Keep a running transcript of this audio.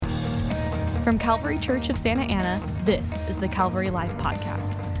From Calvary Church of Santa Ana, this is the Calvary Life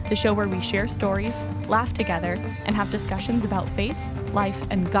Podcast, the show where we share stories, laugh together, and have discussions about faith, life,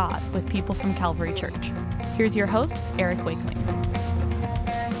 and God with people from Calvary Church. Here's your host, Eric Wakeling.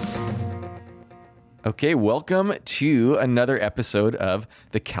 Okay, welcome to another episode of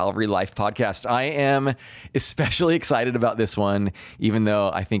the Calvary Life Podcast. I am especially excited about this one, even though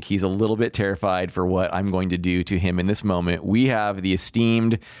I think he's a little bit terrified for what I'm going to do to him in this moment. We have the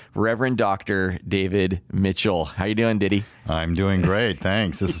esteemed Reverend Dr. David Mitchell. How you doing, Diddy? I'm doing great,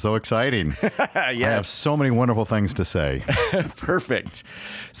 thanks. This is so exciting. Yes. I have so many wonderful things to say. Perfect.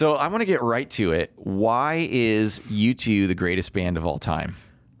 So I want to get right to it. Why is U2 the greatest band of all time?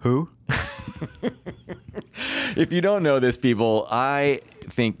 Who? If you don't know this, people, I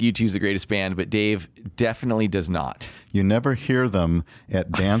think U2 is the greatest band, but Dave definitely does not. You never hear them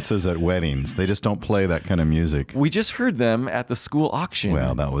at dances at weddings. They just don't play that kind of music. We just heard them at the school auction.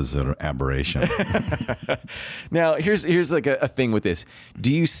 Well, that was an aberration. Now, here's like a thing with this.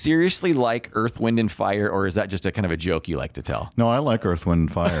 Do you seriously like Earth, Wind, and Fire, or is that just a kind of a joke you like to tell? No, I like Earth, Wind,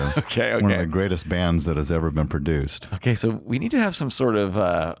 and Fire. Okay. One of the greatest bands that has ever been produced. Okay, so we need to have some sort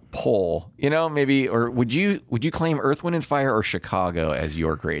of poll, maybe, or would you claim Earth, Wind, and Fire or Chicago as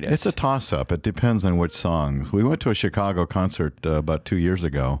your greatest? It's a toss-up. It depends on which songs. We went to a Chicago concert about 2 years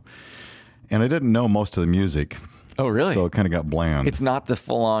ago, and I didn't know most of the music. Oh, really? So it kind of got bland. It's not the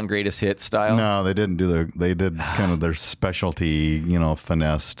full-on greatest hit style? No, they didn't do they did kind of their specialty,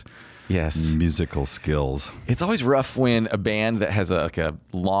 finessed musical skills. It's always rough when a band that has a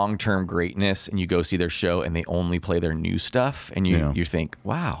long-term greatness and you go see their show and they only play their new stuff and you think,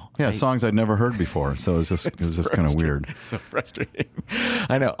 wow. Yeah, songs I'd never heard before. So it was just kind of weird. It's so frustrating.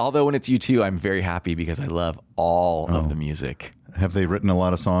 I know. Although when it's U2, I'm very happy because I love all of the music. Have they written a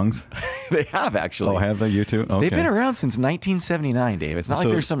lot of songs? They have, actually. Oh, have they? U2? Okay. They've been around since 1979, Dave. It's not like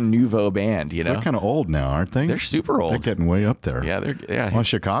they're some nouveau band, you know? They're kind of old now, aren't they? They're super old. They're getting way up there. Yeah, Well,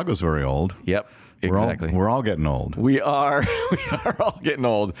 Chicago's very old. Yep. Exactly. We're all getting old. We are all getting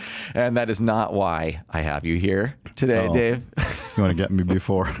old. And that is not why I have you here today, Dave. You want to get me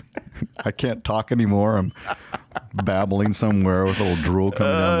before I can't talk anymore? I'm babbling somewhere with a little drool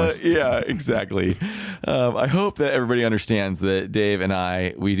coming down my Yeah, exactly. I hope that everybody understands that Dave and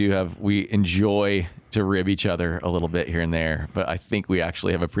I, we enjoy to rib each other a little bit here and there, but I think we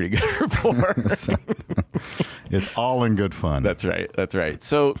actually have a pretty good rapport. It's all in good fun. That's right.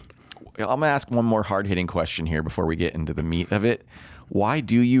 So I'm going to ask one more hard-hitting question here before we get into the meat of it. Why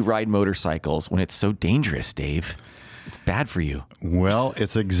do you ride motorcycles when it's so dangerous, Dave? It's bad for you. Well,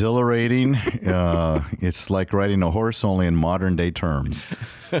 it's exhilarating. It's like riding a horse, only in modern day terms.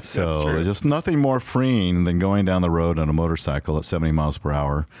 So there's just nothing more freeing than going down the road on a motorcycle at 70 miles per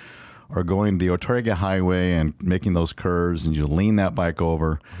hour, or going the Ortega Highway and making those curves, and you lean that bike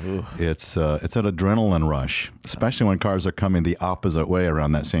over. Ooh. It's an adrenaline rush, especially when cars are coming the opposite way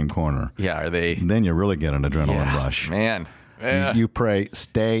around that same corner. Yeah, are they? Then you really get an adrenaline rush. Man. You pray,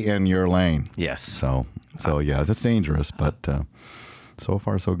 stay in your lane. Yes. So yeah, it's dangerous, but so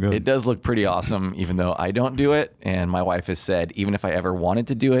far so good. It does look pretty awesome, even though I don't do it. And my wife has said, even if I ever wanted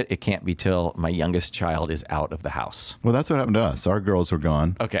to do it, it can't be till my youngest child is out of the house. Well, that's what happened to us. Our girls were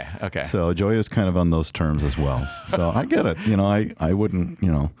gone. Okay. So Joy is kind of on those terms as well. So I get it. I wouldn't,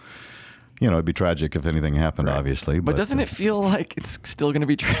 it'd be tragic if anything happened, right. Obviously. But doesn't it feel like it's still going to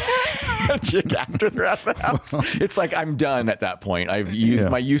be tragic after they're out of the house? It's like I'm done at that point. I've used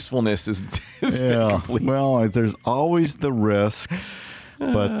my usefulness is complete. Well, there's always the risk.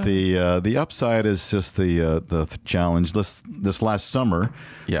 But the upside is just the challenge. This last summer,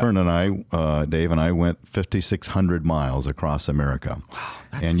 Fern and I, Dave and I, went 5,600 miles across America. Wow,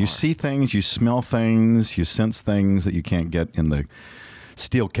 that's and you see things, you smell things, you sense things that you can't get in the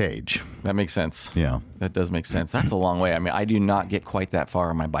steel cage. That makes sense. Yeah. That does make sense. That's a long way. I mean, I do not get quite that far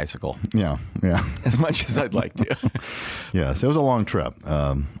on my bicycle. Yeah. As much as I'd like to. Yes, it was a long trip.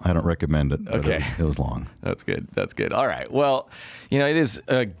 I don't recommend it, but okay. It was long. That's good. All right. Well, it is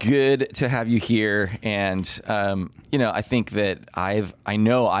good to have you here. And, I think that I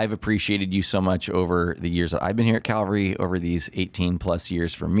know I've appreciated you so much over the years that I've been here at Calvary, over these 18 plus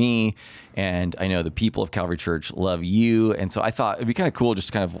years for me. And I know the people of Calvary Church love you. And so I thought it'd be kind of cool just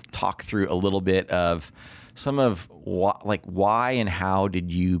to kind of talk through a little bit of some of why and how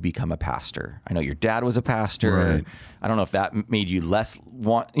did you become a pastor? I know your dad was a pastor. Right. I don't know if that made you less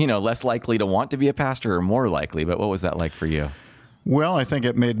likely to want to be a pastor or more likely, but what was that like for you? Well, I think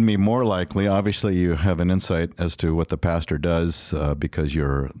it made me more likely. Obviously, you have an insight as to what the pastor does because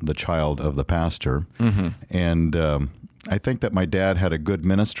you're the child of the pastor. Mm-hmm. And I think that my dad had a good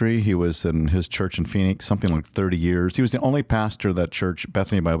ministry. He was in his church in Phoenix, something like 30 years. He was the only pastor that church,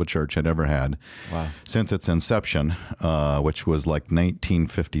 Bethany Bible Church, had ever had since its inception, which was like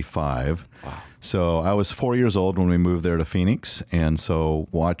 1955. Wow. So I was 4 years old when we moved there to Phoenix, and so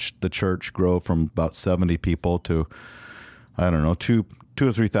watched the church grow from about 70 people to, I don't know, 2,000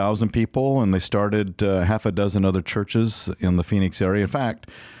 or 3,000 people, and they started half a dozen other churches in the Phoenix area. In fact,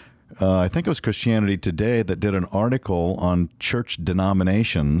 I think it was Christianity Today that did an article on church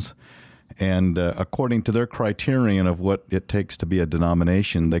denominations, and according to their criterion of what it takes to be a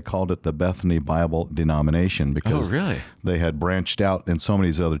denomination, they called it the Bethany Bible denomination because they had branched out in so many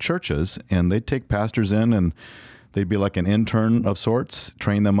of these other churches, and they'd take pastors in and they'd be like an intern of sorts,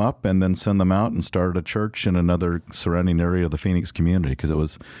 train them up, and then send them out and start a church in another surrounding area of the Phoenix community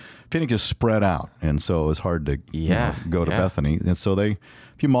because Phoenix is spread out, and so it was hard to go to Bethany. And so if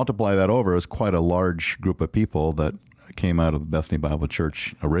you multiply that over, it was quite a large group of people that came out of the Bethany Bible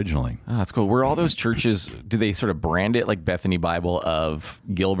Church originally. Oh, that's cool. Were all those churches, do they sort of brand it like Bethany Bible of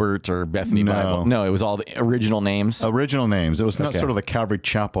Gilbert or Bethany Bible? No, it was all the original names? Original names. It was not sort of the Calvary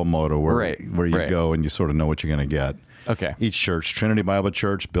Chapel motto where you go and you sort of know what you're going to get. Okay. Each church, Trinity Bible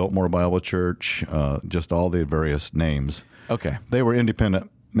Church, Biltmore Bible Church, just all the various names. Okay. They were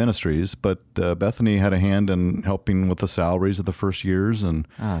independent ministries, but Bethany had a hand in helping with the salaries of the first years and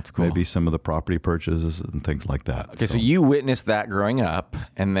that's cool. Maybe some of the property purchases and things like that. Okay, so you witnessed that growing up,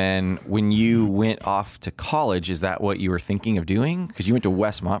 and then when you went off to college, is that what you were thinking of doing? Because you went to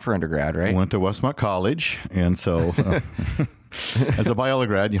Westmont for undergrad, right? I went to Westmont College, and so as a Biola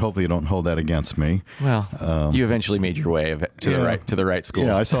grad, hopefully you don't hold that against me. Well, you eventually made your way to the right school.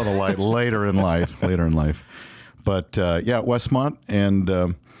 Yeah, I saw the light later in life. But Westmont,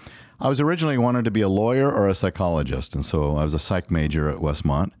 and I was originally wanted to be a lawyer or a psychologist, and so I was a psych major at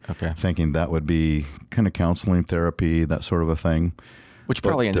Westmont, thinking that would be kind of counseling, therapy, that sort of a thing. Which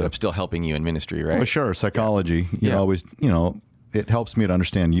probably ended up still helping you in ministry, right? Well, sure, psychology. You always, it helps me to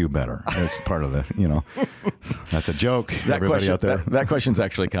understand you better. That's part of the, that's a joke. Everybody out there. That question's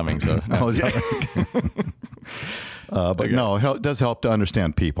actually coming, so. No, it does help to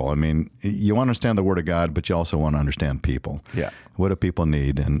understand people. I mean, you want to understand the Word of God, but you also want to understand people. Yeah. What do people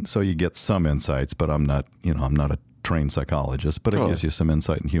need? And so you get some insights, but I'm not a trained psychologist, but it gives you some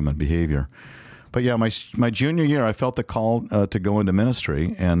insight in human behavior. But yeah, my junior year, I felt the call to go into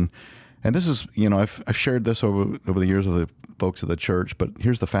ministry. And this is, I've shared this over the years with the folks at the church, but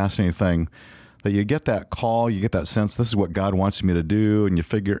here's the fascinating thing. That you get that call, you get that sense, this is what God wants me to do, and you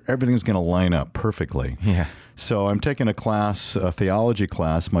figure everything's going to line up perfectly. Yeah. So I'm taking a theology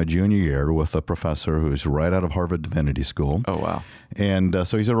class, my junior year, with a professor who's right out of Harvard Divinity School. Oh, wow. And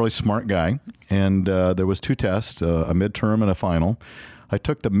so he's a really smart guy. And there was 2 tests, a midterm and a final. I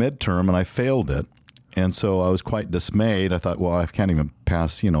took the midterm, and I failed it. And so I was quite dismayed. I thought, well, I can't even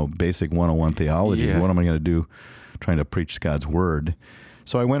pass, basic 101 theology. Yeah. What am I going to do trying to preach God's word?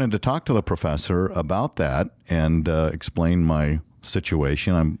 So I went in to talk to the professor about that and explain my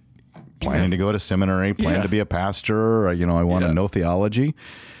situation. I'm planning to go to seminary, to be a pastor. I want to know theology.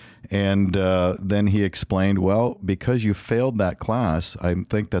 And then he explained, well, because you failed that class, I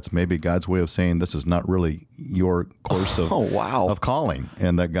think that's maybe God's way of saying this is not really your course of calling,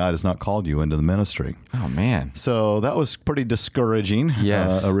 and that God has not called you into the ministry. Oh, man. So that was pretty discouraging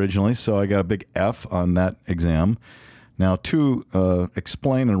originally. So I got a big F on that exam. Now, to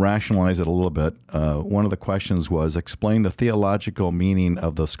explain and rationalize it a little bit, one of the questions was explain the theological meaning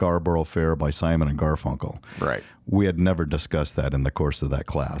of the Scarborough Fair by Simon and Garfunkel. Right. We had never discussed that in the course of that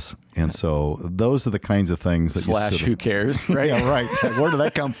class. And so those are the kinds of things that who cares, right? Yeah, right. Where did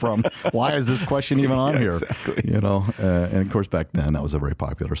that come from? Why is this question even on here? Exactly. And of course, back then, that was a very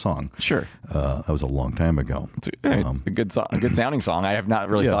popular song. Sure. That was a long time ago. It's a good song, a good sounding song. I have not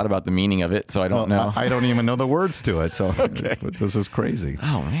really thought about the meaning of it, so I don't know. I don't even know the words to it, so this is crazy.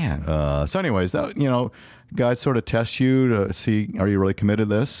 Oh, man. So anyways, God sort of tests you to see, are you really committed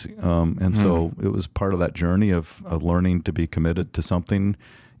to this? And so it was part of that journey of learning to be committed to something,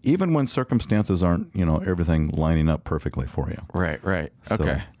 even when circumstances aren't, everything lining up perfectly for you. Right.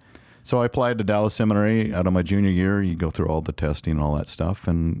 Okay. So I applied to Dallas Seminary out of my junior year. You go through all the testing and all that stuff,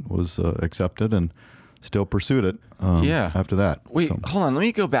 and was accepted and still pursued it after that. Wait, hold on. Let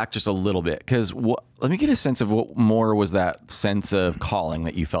me go back just a little bit, because let me get a sense of what more was that sense of calling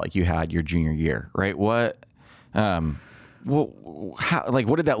that you felt like you had your junior year, right? What did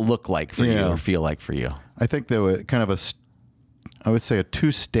that look like for you or feel like for you? I think there was kind of a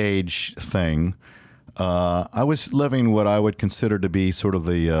 2-stage thing. I was living what I would consider to be sort of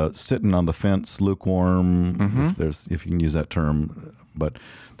the sitting on the fence, lukewarm, if you can use that term, But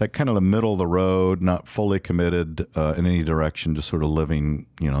that kind of the middle of the road, not fully committed in any direction, just sort of living,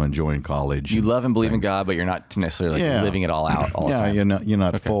 enjoying college. You love and believe in God, but you're not necessarily living it all out all the time. You're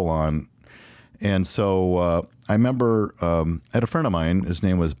not full on. And so I remember I had a friend of mine. His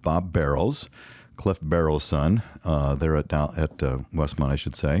name was Bob Barrows, Cliff Barrows' son. There at Westmont, I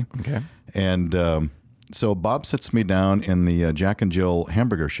should say. Okay. And so Bob sits me down in the Jack and Jill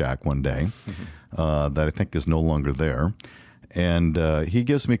Hamburger Shack one day that I think is no longer there. And he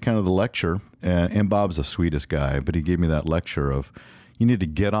gives me kind of the lecture. And Bob's the sweetest guy, but he gave me that lecture of you need to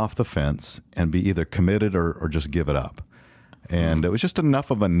get off the fence and be either committed or just give it up. And it was just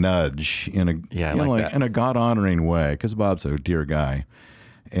enough of a nudge in a God-honoring way, because Bob's a dear guy.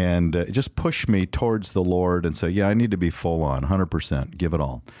 And it just pushed me towards the Lord and say, I need to be full on, 100%, give it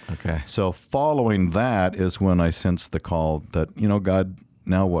all. Okay. So following that is when I sensed the call that, God,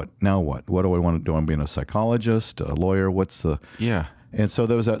 now what? What do I want to do? I'm being a psychologist, a lawyer. Yeah. And so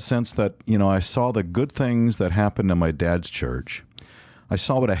there was that sense that, I saw the good things that happened in my dad's church. I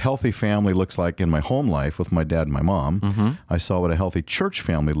saw what a healthy family looks like in my home life with my dad and my mom. Mm-hmm. I saw what a healthy church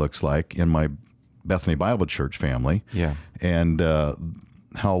family looks like in my Bethany Bible Church family. Yeah. And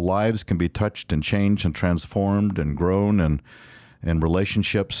how lives can be touched and changed and transformed and grown and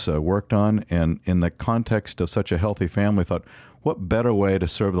relationships worked on. And in the context of such a healthy family, I thought, what better way to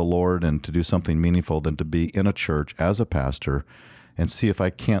serve the Lord and to do something meaningful than to be in a church as a pastor and see if I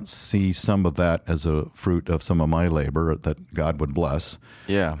can't see some of that as a fruit of some of my labor that God would bless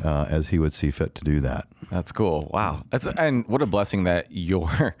as he would see fit to do that. That's cool. Wow. And what a blessing that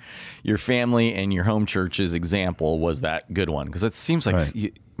your family and your home church's example was that good one. Because it seems like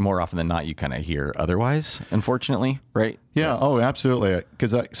more often than not, you kind of hear otherwise, unfortunately, right? Yeah. Oh, absolutely.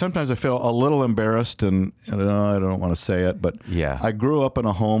 Because sometimes I feel a little embarrassed, and I don't want to say it, but I grew up in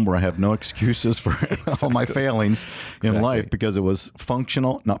a home where I have no excuses for all my failings in life because it was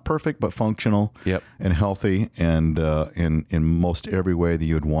functional, not perfect, but functional and healthy, and in most every way that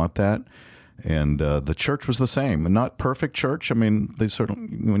you would want that. And the church was the same. Not perfect church. I mean, they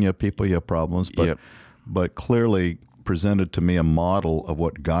certainly, when you have people, you have problems, but clearly presented to me a model of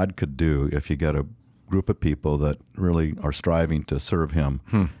what God could do if you get a group of people that really are striving to serve him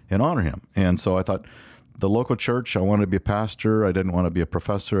and honor him. And so I thought, the local church, I wanted to be a pastor. I didn't want to be a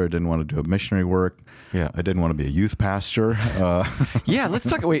professor. I didn't want to do missionary work. Yeah. I didn't want to be a youth pastor.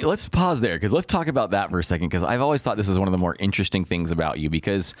 Let's pause there, because let's talk about that for a second, because I've always thought this is one of the more interesting things about you,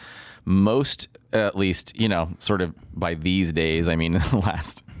 because most, at least, sort of by these days, I mean, in the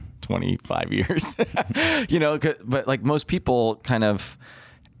last 25 years, but like most people kind of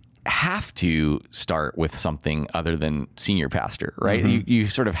have to start with something other than senior pastor, right? Mm-hmm. You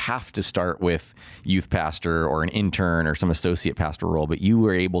sort of have to start with youth pastor or an intern or some associate pastor role, but you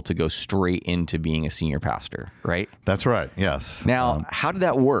were able to go straight into being a senior pastor, right? That's right. Yes. Now, how did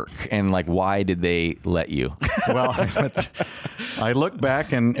that work? And why did they let you? Well, I look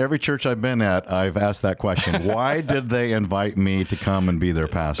back, and every church I've been at, I've asked that question. Why did they invite me to come and be their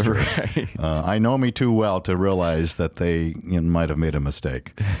pastor? Right. I know me too well to realize that they might have made a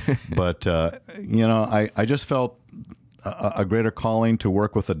mistake. But, I just felt a greater calling to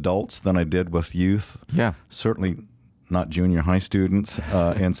work with adults than I did with youth. Yeah. Certainly not junior high students.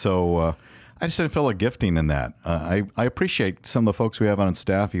 And so I just didn't feel a gifting in that. I appreciate some of the folks we have on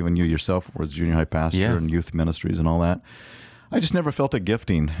staff, even you yourself was junior high pastor and youth ministries and all that. I just never felt a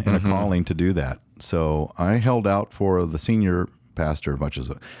gifting and a calling to do that. So I held out for the senior pastor much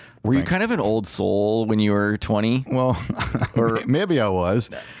as Were you kind of an old soul when you were 20? Well, or maybe I was.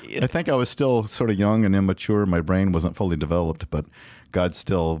 I think I was still sort of young and immature. My brain wasn't fully developed, but God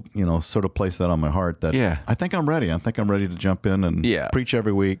still, sort of placed that on my heart that I think I'm ready. I think I'm ready to jump in and preach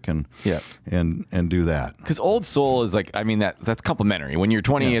every week and do that. Because old soul is that's complimentary. When you're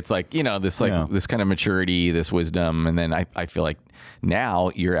 20, it's this kind of maturity, this wisdom, and then I feel like now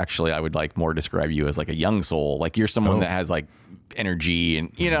you're actually, I would more describe you as a young soul. Like you're someone that has energy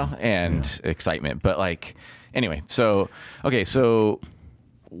and and excitement. But anyway, so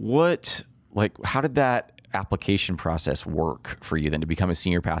what how did that application process work for you then to become a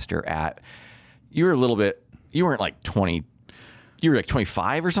senior pastor you weren't 20, you were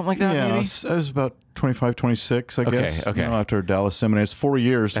 25 or something like that? Maybe? I was about 25, 26, I guess. Okay. After Dallas Seminary. It's 4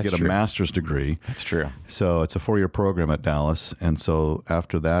 years to get a master's degree. That's true. So it's a 4-year program at Dallas. And so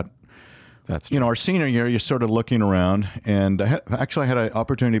after that, that's true. Our senior year, you started looking around, and I had an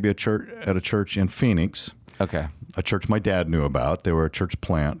opportunity to be at a church in Phoenix. Okay. A church my dad knew about. They were a church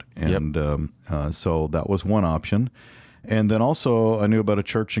plant, and so that was one option. And then also I knew about a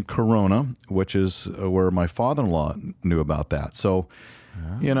church in Corona, which is where my father-in-law knew about that. So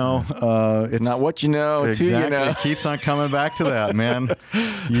It's not what you know, it's exactly. who you know. It keeps on coming back to that, man.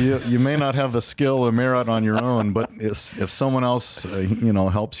 You may not have the skill to merit on your own, but if someone else,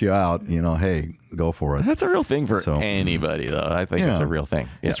 helps you out, hey, go for it. That's a real thing for anybody, though. I think it's a real thing.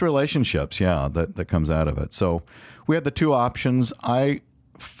 Yeah. It's relationships, that comes out of it. So we had the two options. I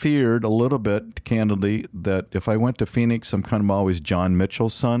feared a little bit, candidly, that if I went to Phoenix, I'm kind of always John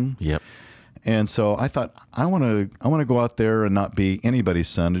Mitchell's son. Yep. And so I thought, I want to go out there and not be anybody's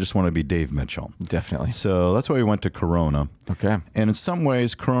son. I just want to be Dave Mitchell. Definitely. So that's why we went to Corona. Okay. And in some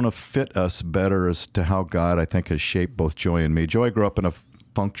ways, Corona fit us better as to how God, I think, has shaped both Joy and me. Joy grew up in a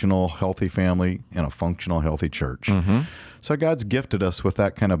functional, healthy family in a functional, healthy church. Mm-hmm. So God's gifted us with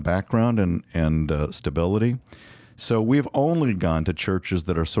that kind of background and stability. So we've only gone to churches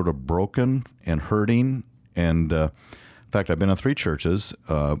that are sort of broken and hurting. And in fact, I've been in 3 churches,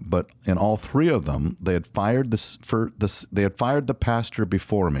 but in all 3 of them, they had fired the pastor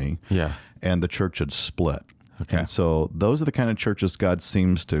before me. Yeah. And the church had split. Okay. And so those are the kind of churches God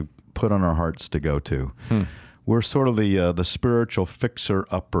seems to put on our hearts to go to. We're sort of the spiritual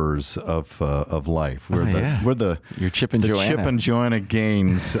fixer-uppers of life. We're You're Chip and Joanna. Chip and Joanna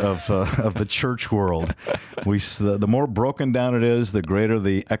Gaines of the church world. The more broken down it is, the greater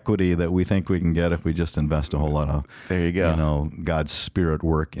the equity that we think we can get if we just invest a whole lot of God's Spirit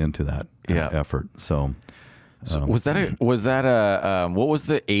work into that effort. So was that what was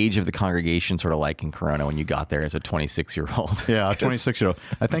the age of the congregation sort of like in Corona when you got there as a 26-year-old? Yeah, a 26-year-old.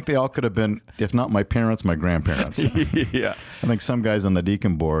 I think they all could have been, if not my parents, my grandparents. Yeah. I think some guys on the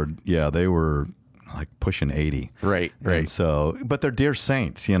deacon board, they were like pushing 80. Right. And so, but they're dear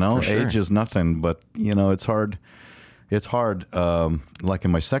saints, Sure. Age is nothing, but it's hard. It's hard. Like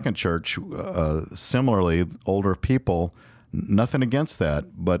in my second church, similarly, older people. Nothing against that,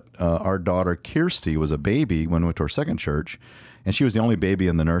 but our daughter Kirsty was a baby when we went to our second church, and she was the only baby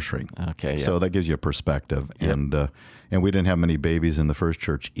in the nursery. Okay, so that gives you a perspective. Yep. And we didn't have many babies in the first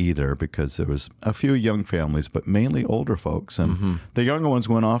church either because there was a few young families, but mainly older folks. And the younger ones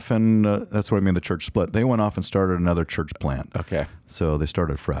went off, and that's what I mean. The church split. They went off and started another church plant. Okay, so they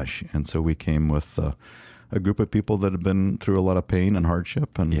started fresh, and so we came with a group of people that had been through a lot of pain and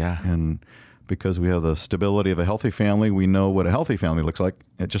hardship, and because we have the stability of a healthy family, we know what a healthy family looks like.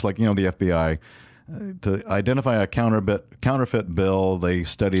 It's just like, the FBI, to identify a counterfeit bill, they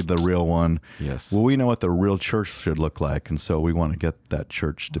studied the real one. Yes. Well, we know what the real church should look like, and so we want to get that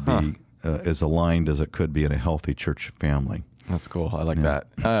church to be as aligned as it could be in a healthy church family. That's cool. I like that.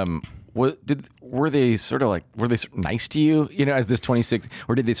 Were they nice to you, as this 26,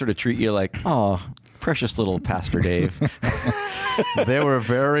 or did they sort of treat you like, oh, precious little Pastor Dave? They were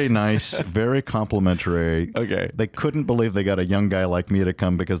very nice, very complimentary. Okay. They couldn't believe they got a young guy like me to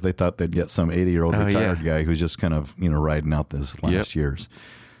come because they thought they'd get some 80-year-old retired guy who's just kind of, riding out this last years.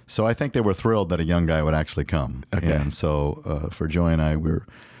 So I think they were thrilled that a young guy would actually come. Okay. And so for Joy and I,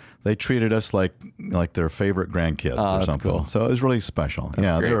 they treated us like their favorite grandkids or something. Cool. So it was really special.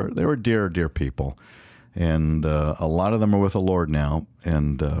 That's great. They were dear, dear people. And a lot of them are with the Lord now.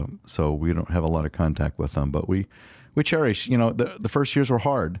 And so we don't have a lot of contact with them, but we cherish, the first years were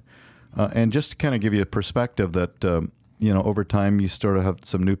hard. And just to kind of give you a perspective that, over time you sort of have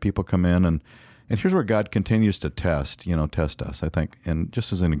some new people come in and here's where God continues to test us, I think. And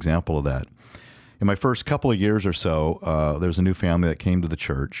just as an example of that, in my first couple of years or so, there's a new family that came to the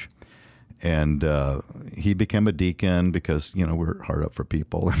church. And he became a deacon because, we're hard up for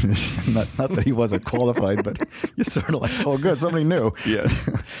people. not that he wasn't qualified, but you're sort of like, oh, good, somebody new. Yes.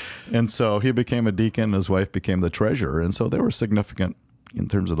 And so he became a deacon. His wife became the treasurer. And so they were significant in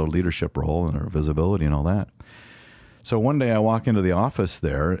terms of their leadership role and their visibility and all that. So one day I walk into the office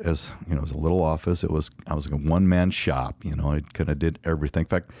there it was a little office. I was a one-man shop. I kind of did everything. In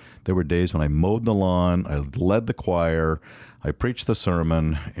fact, there were days when I mowed the lawn, I led the choir, I preached the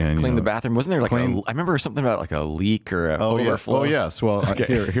sermon, and cleaned the bathroom. Wasn't there I remember something about like a leak or an overflow? Oh yes. Well,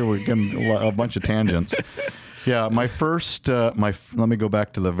 here we're getting a bunch of tangents. Yeah, my first. Let me go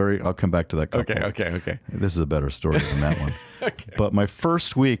back to I'll come back to that couple. Okay. This is a better story than that one. Okay. But my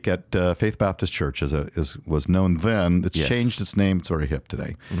first week at Faith Baptist Church was known then. It's changed its name. It's very hip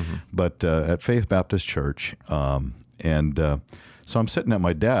today. Mm-hmm. But at Faith Baptist Church, so I'm sitting at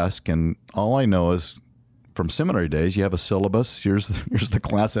my desk, and all I know is, from seminary days, you have a syllabus. Here's the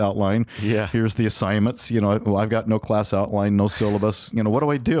class outline. Yeah. Here's the assignments. I've got no class outline, no syllabus. What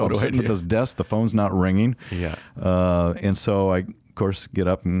do I do? I'm sitting at this desk. The phone's not ringing. Yeah. And so I, of course, get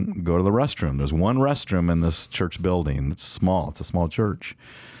up and go to the restroom. There's one restroom in this church building. It's small. It's a small church.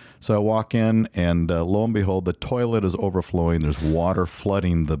 So I walk in, and lo and behold, the toilet is overflowing. There's water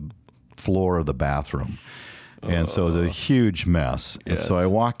flooding the floor of the bathroom. And so it was a huge mess. Yes. And so I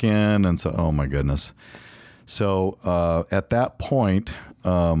walk in and so, oh my goodness. So at that point,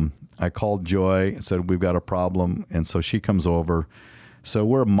 I called Joy and said, we've got a problem. And so she comes over. So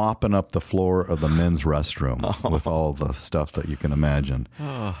we're mopping up the floor of the men's restroom with all the stuff that you can imagine.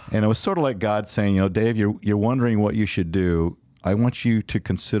 And it was sort of like God saying, you know, Dave, you're wondering what you should do. I want you to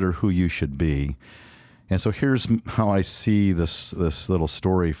consider who you should be. And so here's how I see this little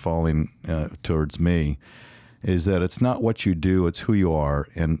story falling towards me, is that it's not what you do, it's who you are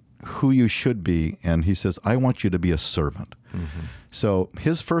and who you should be. And he says, I want you to be a servant. Mm-hmm. So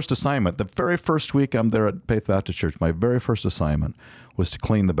his first assignment, the very first week I'm there at Faith Baptist Church, my very first assignment was to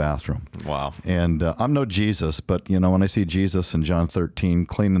clean the bathroom. Wow. And I'm no Jesus, but, you know, when I see Jesus in John 13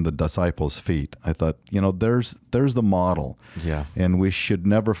 cleaning the disciples' feet, I thought, you know, there's the model. Yeah. And we should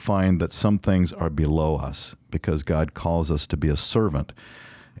never find that some things are below us, because God calls us to be a servant.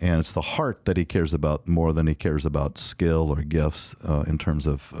 And it's the heart that he cares about more than he cares about skill or gifts in terms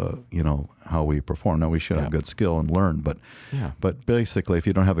of, you know, how we perform. Now, we should have good skill and learn, but basically, if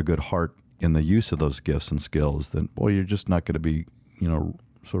you don't have a good heart in the use of those gifts and skills, then, boy, you're just not going to be, you know,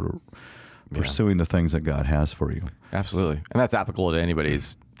 sort of pursuing the things that God has for you. Absolutely. And that's applicable to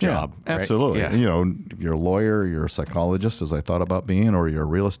anybody's job. Yeah, right? absolutely. Yeah. You know, if you're a lawyer, you're a psychologist, as I thought about being, or you're a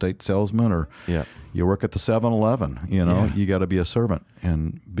real estate salesman, or you work at the 7-Eleven, you know, you got to be a servant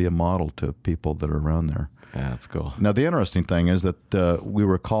and be a model to people that are around there. Yeah, that's cool. Now, the interesting thing is that we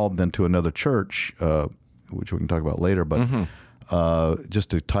were called then to another church, which we can talk about later, but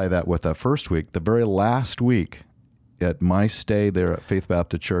just to tie that with that first week, the very last week at my stay there at Faith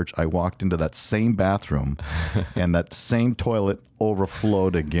Baptist Church, I walked into that same bathroom and that same toilet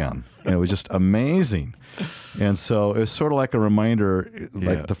overflowed again. And it was just amazing. And so it was sort of like a reminder,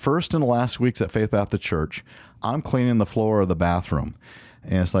 like the first and last weeks at Faith Baptist Church, I'm cleaning the floor of the bathroom.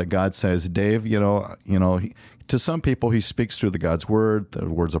 And it's like God says, Dave, you know, to some people, he speaks through God's word, the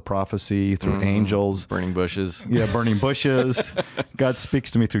words of prophecy, through angels. Burning bushes. Yeah, burning bushes. God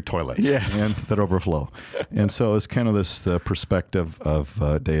speaks to me through toilets and that overflow. And so it's kind of this perspective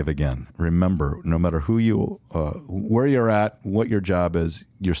of Dave again. Remember, no matter who you, where you're at, what your job is,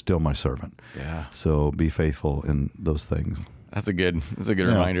 you're still my servant. Yeah. So be faithful in those things. That's a good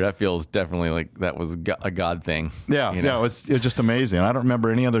reminder. That feels definitely like that was a God thing. Yeah, you know? it was just amazing. I don't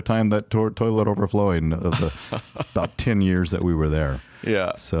remember any other time that toilet overflowing of the about 10 years that we were there.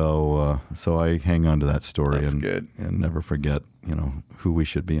 Yeah. So I hang on to that story. That's and good. And never forget, you know, who we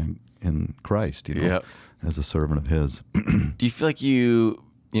should be in Christ, you know, as a servant of his. Do you feel like you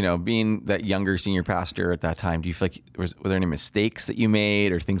know, being that younger senior pastor at that time, do you feel like were there any mistakes that you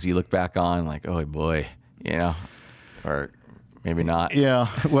made or things you look back on like, oh boy, you know, or maybe not? Yeah.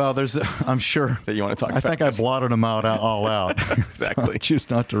 Well, I'm sure that you want to talk about. I think I blotted them all out. Exactly. So I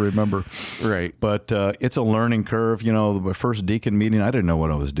choose not to remember. Right. But it's a learning curve. You know, the first deacon meeting, I didn't know what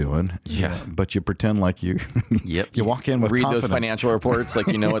I was doing. Yeah. But you pretend like you you walk in with read confidence. Those financial reports like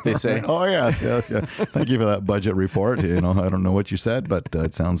you know what they say. Oh, yes. Thank you for that budget report. You know, I don't know what you said, but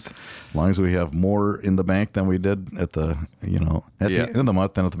it sounds, as long as we have more in the bank than we did at the, you know, at the end of the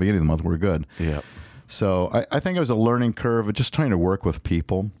month than at the beginning of the month, we're good. Yeah. So I think it was a learning curve of just trying to work with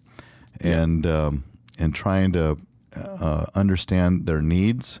people and trying to understand their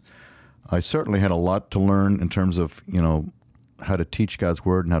needs. I certainly had a lot to learn in terms of, you know, how to teach God's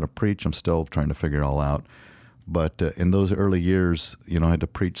word and how to preach. I'm still trying to figure it all out. But in those early years, you know, I had to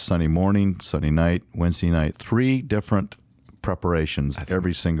preach Sunday morning, Sunday night, Wednesday night, 3 different preparations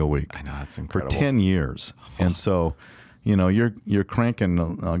every single week. I know, that's incredible. For 10 years. And so, you know, you're cranking,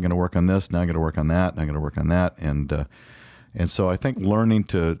 I'm going to work on this, now I'm going to work on that, and I'm going to work on that. And so I think learning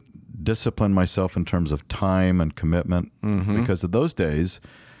to discipline myself in terms of time and commitment, because of those days,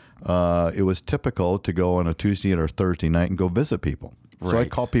 it was typical to go on a Tuesday or Thursday night and go visit people. Right. So I'd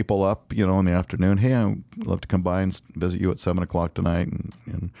call people up, you know, in the afternoon. Hey, I'd love to come by and visit you at 7:00 tonight,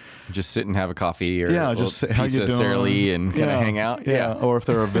 and just sit and have a coffee or just say, how you doing? Necessarily and kind of hang out. Yeah. Or if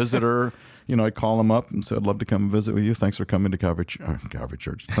they're a visitor, you know, I'd call them up and say, I'd love to come visit with you. Thanks for coming to Calvary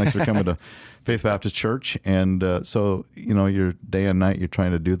Church. Thanks for coming to Faith Baptist Church. And so, you know, your day and night, you're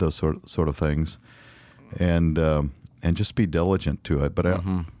trying to do those sort of things, and just be diligent to it. But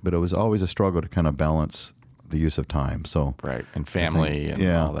it was always a struggle to kind of balance the use of time. So right, and family and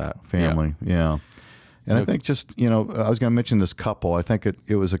all that. Family, yeah. And I think just, you know, I was going to mention this couple. I think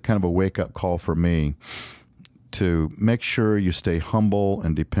it was a kind of a wake-up call for me to make sure you stay humble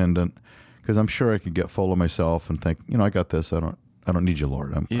and dependent, because I'm sure I could get full of myself and think, you know, I got this. I don't need you,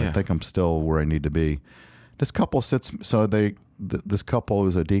 Lord. I think I'm still where I need to be. This couple this couple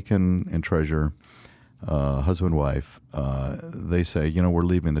is a deacon and treasurer, husband, wife. They say, you know, we're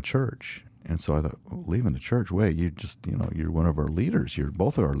leaving the church. And so I thought, leaving the church? Wait, you're one of our leaders. You're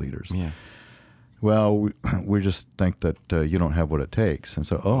both of our leaders. Yeah. Well, we just think that you don't have what it takes. And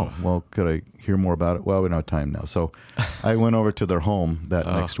so, well, could I hear more about it? Well, we don't have time now. So I went over to their home that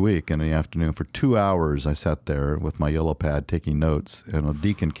next week in the afternoon. For 2 hours, I sat there with my yellow pad taking notes, and a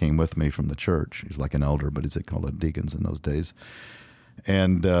deacon came with me from the church. He's like an elder, but they called it deacons in those days.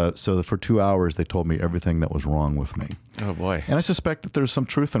 And so for 2 hours, they told me everything that was wrong with me. Oh, boy. And I suspect that there's some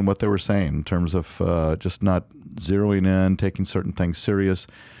truth in what they were saying in terms of just not zeroing in, taking certain things serious.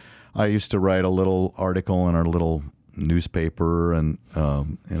 I used to write a little article in our little newspaper, and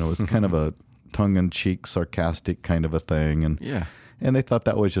it was kind of a tongue-in-cheek, sarcastic kind of a thing. And and they thought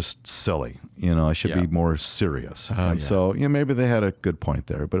that was just silly. I should be more serious. So maybe they had a good point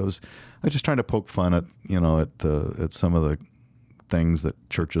there. But I was just trying to poke fun at at some of the things that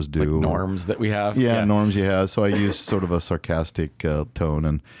churches do, like norms that we have. Norms you have. So I used sort of a sarcastic tone,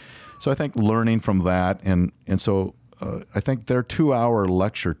 and so I think learning from that, and so. I think their 2-hour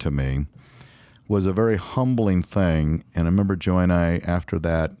lecture to me was a very humbling thing. And I remember Joy and I, after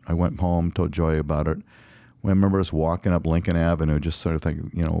that, I went home, told Joy about it. I remember us walking up Lincoln Avenue, just sort of thinking,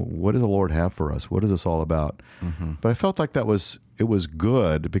 what does the Lord have for us? What is this all about? Mm-hmm. But I felt like it was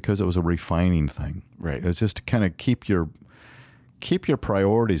good because it was a refining thing. Right. It was just to kind of keep your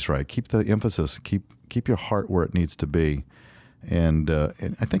priorities right, keep the emphasis, keep your heart where it needs to be. And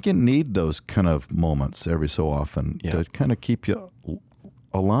I think you need those kind of moments every so often to kind of keep you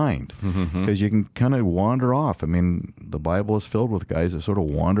aligned, because you can kind of wander off. I mean, the Bible is filled with guys that sort of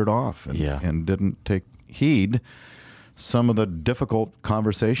wandered off and didn't take heed some of the difficult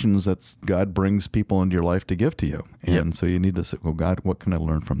conversations that God brings people into your life to give to you. And so you need to say, well, God, what can I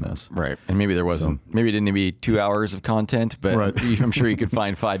learn from this? Right. And maybe there wasn't, maybe it didn't be 2 hours of content, but I'm sure you could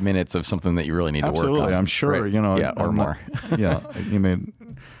find 5 minutes of something that you really need to work on. Absolutely. I'm sure, or more. You mean,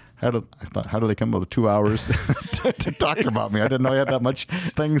 how do they come up with 2 hours to talk about me? I didn't know you had that much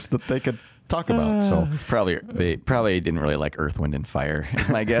things that they could talk about. So it's they probably didn't really like Earth, Wind, and Fire, is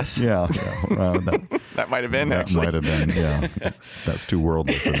my guess. That might have been. That might have been. Yeah, that's too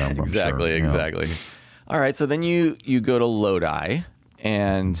worldly for them. Exactly. All right, so then you go to Lodi,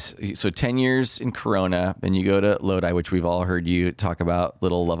 and so 10 years in Corona, then you go to Lodi, which we've all heard you talk about,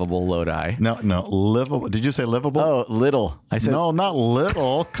 little lovable Lodi. No, livable. Did you say livable? Oh, little. I said no, not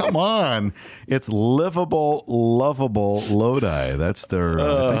little. Come on, it's livable, lovable Lodi. That's their.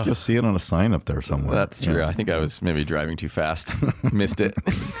 I think you'll see it on a sign up there somewhere. That's true. I think I was maybe driving too fast, missed it.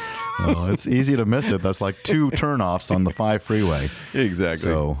 Oh, it's easy to miss it. That's like 2 turnoffs on the 5 freeway. Exactly.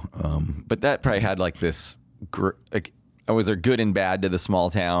 So, but that probably had like this. Was there good and bad to the small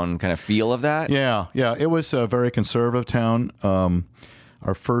town kind of feel of that? Yeah. It was a very conservative town.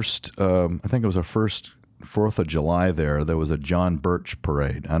 Our first, I think it was our first 4th of July there was a John Birch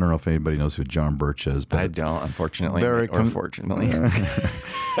parade. I don't know if anybody knows who John Birch is. But I don't, unfortunately. Unfortunately.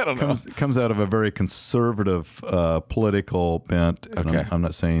 I don't know. Comes out of a very conservative political bent. And I'm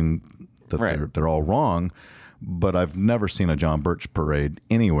not saying that they're all wrong, but I've never seen a John Birch parade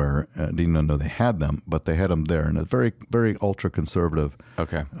anywhere. I didn't even know they had them, but they had them there. And it's very, very ultra-conservative,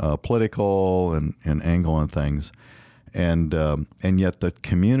 political and angle on things. And yet the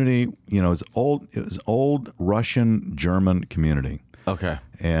community, is old. It was old Russian German community. Okay.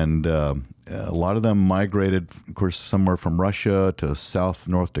 And a lot of them migrated, of course, somewhere from Russia to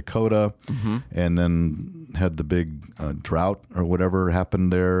North Dakota, and then had the big drought or whatever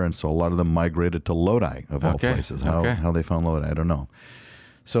happened there, and so a lot of them migrated to Lodi of all places. How they found Lodi, I don't know.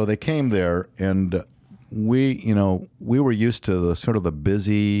 So they came there, and we were used to the sort of the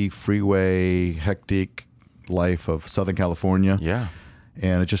busy freeway, hectic life of Southern California. Yeah.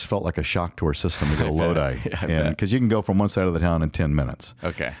 And it just felt like a shock to our system to go to Lodi. Because you can go from one side of the town in 10 minutes.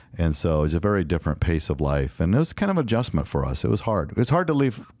 Okay. And so it's a very different pace of life. And it was kind of an adjustment for us. It was hard. It was hard to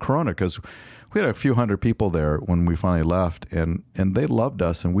leave Corona because we had a few hundred people there when we finally left. And they loved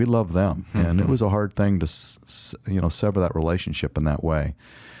us and we loved them. And it was a hard thing to sever that relationship in that way.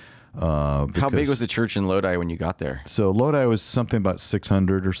 How big was the church in Lodi when you got there? So Lodi was something about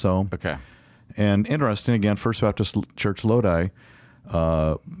 600 or so. Okay. And interesting, again, First Baptist Church Lodi,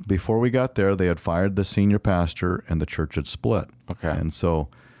 before we got there, they had fired the senior pastor and the church had split. Okay. And so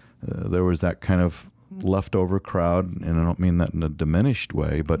there was that kind of leftover crowd, and I don't mean that in a diminished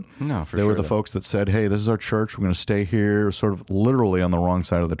way, but were the folks that said, hey, this is our church, we're going to stay here, sort of literally on the wrong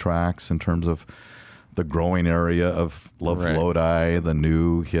side of the tracks in terms of the growing area of Lodi, the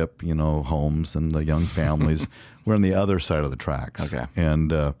new hip, homes and the young families. We're on the other side of the tracks. Okay.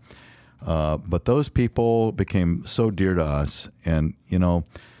 And but those people became so dear to us, and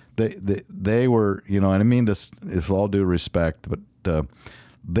they were, and I mean this with all due respect, but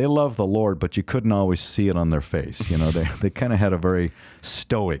they love the Lord, but you couldn't always see it on their face. You know, they kind of had a very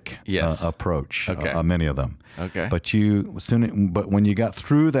stoic approach. Many of them. Okay. But when you got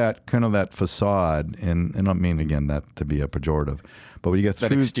through that kind of that facade, and I don't mean again that to be a pejorative, but when you get through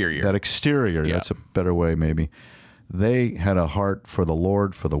that exterior, that's a better way maybe. They had a heart for the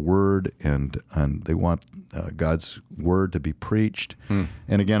Lord, for the Word, and they want God's Word to be preached. And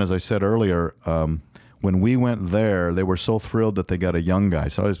again, as I said earlier, when we went there, they were so thrilled that they got a young guy.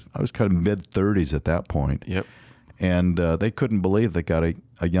 So I was kind of mid-30s at that point. Yep. And they couldn't believe they got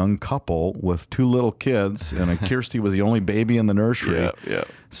a young couple with 2 little kids, and Kirsty was the only baby in the nursery. Yeah.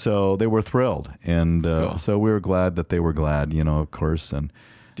 So they were thrilled, and cool. so we were glad that they were glad, of course. And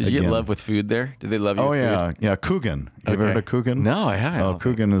did you get love with food there? Did they love you? Oh, with food? Yeah. Coogan. You ever heard of Coogan? No, I haven't. Oh,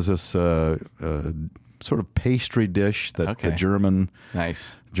 Coogan is this sort of pastry dish that the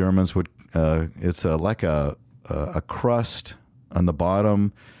Germans would. It's like a crust on the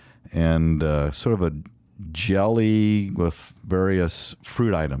bottom, and sort of a jelly with various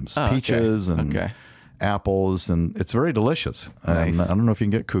fruit items, peaches and apples, and it's very delicious. Nice. I don't know if you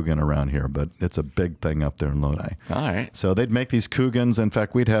can get Coogan around here, but it's a big thing up there in Lodi. All right. So they'd make these Coogans. In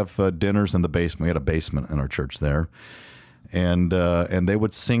fact, we'd have dinners in the basement. We had a basement in our church there. And they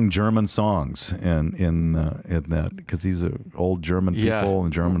would sing German songs in that, because these are old German people,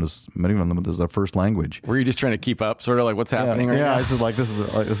 and German is, many of them, this is their first language. Were you just trying to keep up, sort of like what's happening right now? This is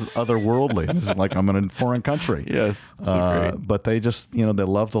otherworldly. This is like I'm in a foreign country. Yes, so great. But they just, they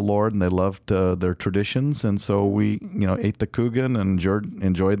loved the Lord, and they loved their traditions, and so we, ate the Coogan and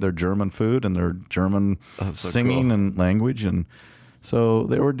enjoyed their German food and their German singing and language, and so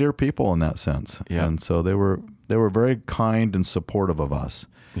they were dear people in that sense. Yeah. And so they were very kind and supportive of us.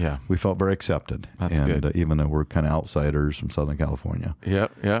 Yeah. We felt very accepted. That's good. Even though we're kind of outsiders from Southern California.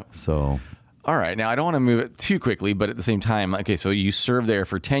 Yep. So. All right. Now, I don't want to move it too quickly, but at the same time, okay, so you serve there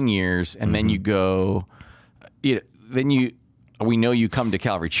for 10 years, and then you go, we know you come to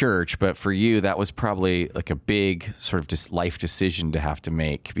Calvary Church, but for you, that was probably like a big sort of just life decision to have to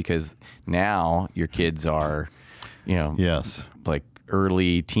make, because now your kids are, yes, like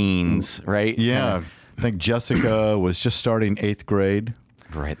early teens, right? Yeah. I think Jessica was just starting 8th grade.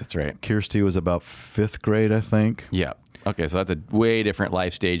 Right, that's right. Kirsty was about 5th grade, I think. Yeah. Okay, so that's a way different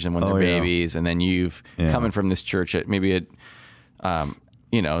life stage than when they're babies, and then you've coming from this church at maybe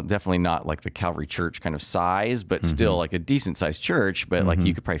definitely not like the Calvary Church kind of size, but still like a decent sized church. But like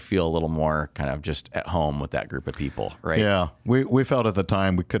you could probably feel a little more kind of just at home with that group of people, right? Yeah, we felt at the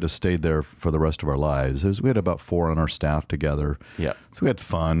time we could have stayed there for the rest of our lives. We had about 4 on our staff together. Yeah, so we had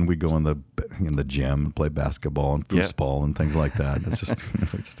fun. We'd go in the gym and play basketball and foosball and things like that. It's just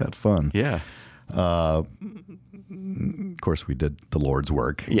we just had fun. Yeah. Of course, we did the Lord's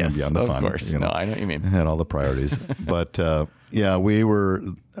work. Yes, beyond the fun, of course. No, I know what you mean. Had all the priorities, but we were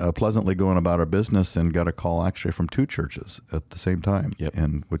pleasantly going about our business and got a call actually from 2 churches at the same time,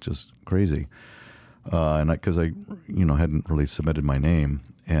 and which is crazy. And because I hadn't really submitted my name,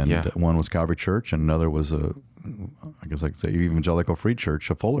 and one was Calvary Church, and another was Evangelical Free Church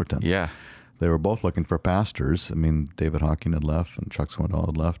of Fullerton. Yeah. They were both looking for pastors. I mean, David Hawking had left and Chuck Swindoll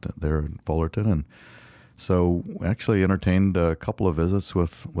had left there in Fullerton. And so we actually entertained a couple of visits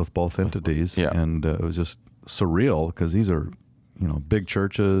with both entities. And it was just surreal, because these are, big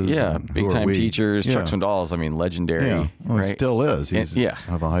churches. Yeah, big-time teachers. Chuck Swindoll is, legendary. Yeah, well, right? He still is. I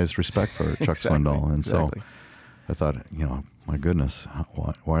have the highest respect for Chuck Swindoll. And so I thought, my goodness,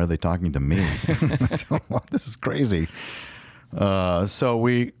 why are they talking to me? This is crazy. So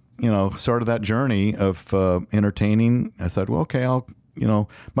we... started that journey of entertaining. I thought, well, okay,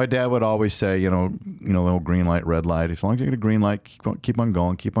 my dad would always say, little green light, red light. As long as you get a green light, keep on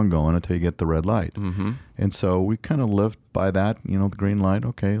going until you get the red light. Mm-hmm. And so we kind of lived by that, the green light.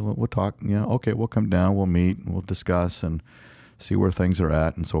 Okay, we'll talk. Okay, we'll come down, we'll meet, we'll discuss and see where things are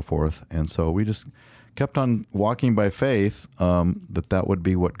at and so forth. And so we just kept on walking by faith, that would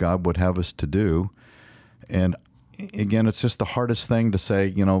be what God would have us to do. And again, it's just the hardest thing to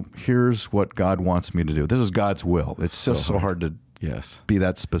say, here's what God wants me to do. This is God's will. It's just so hard to be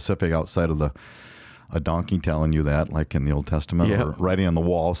that specific outside of a donkey telling you that, like in the Old Testament, or writing on the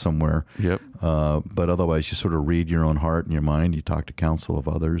wall somewhere. Yep. But otherwise, you sort of read your own heart and your mind. You talk to counsel of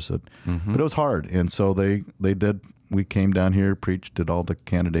others. But it was hard. And so we came down here, preached, did all the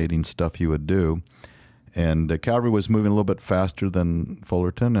candidating stuff you would do. And Calvary was moving a little bit faster than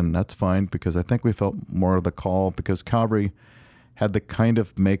Fullerton, and that's fine, because I think we felt more of the call, because Calvary had the kind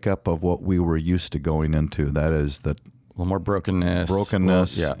of makeup of what we were used to going into. That is that a little more brokenness,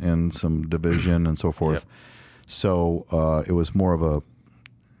 and some division and so forth. So it was more of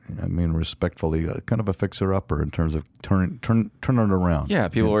I mean, respectfully, kind of a fixer-upper in terms of turning it around. Yeah,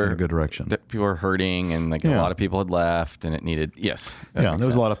 people were in a good direction. People were hurting, and like a lot of people had left, and it needed there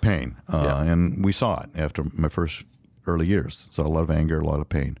was a lot of pain, and we saw it after my first early years. Saw a lot of anger, a lot of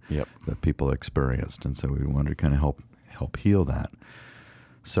pain that people experienced, and so we wanted to kind of help heal that.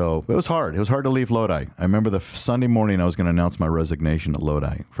 So it was hard. It was hard to leave Lodi. I remember the Sunday morning I was going to announce my resignation at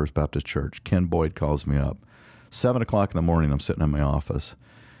Lodi First Baptist Church. Ken Boyd calls me up. 7 o'clock in the morning, I'm sitting in my office,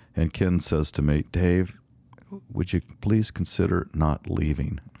 and Ken says to me, "Dave, would you please consider not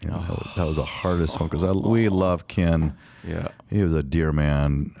leaving?" That was the hardest one because we love Ken. Yeah, he was a dear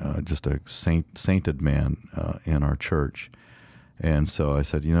man, just a sainted man in our church. And so I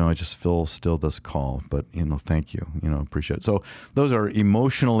said, I just feel still this call, but, thank you, appreciate it. So those are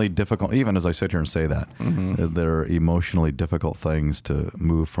emotionally difficult, even as I sit here and say that, they're emotionally difficult things to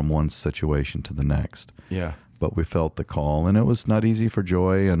move from one situation to the next. Yeah. But we felt the call, and it was not easy for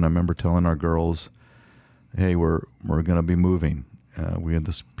Joy. And I remember telling our girls, hey, we're going to be moving. We had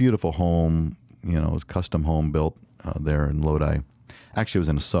this beautiful home, it was a custom home built there in Lodi. Actually, it was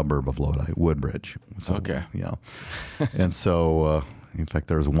in a suburb of Lodi, Woodbridge. So, okay. Yeah. And so, in fact,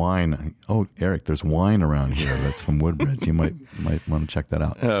 there's wine. Oh, Eric, there's wine around here that's from Woodbridge. You might want to check that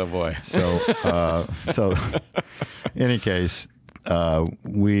out. Oh, boy. So in any case, I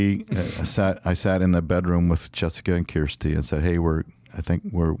sat in the bedroom with Jessica and Kirsty and said, hey, I think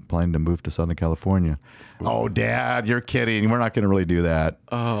we're planning to move to Southern California. Oh, Dad, you're kidding. We're not going to really do that.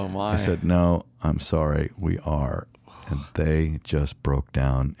 Oh, my. I said, no, I'm sorry. We are. And they just broke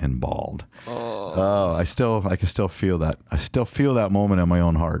down and bawled. Oh, I can still feel that. I still feel that moment in my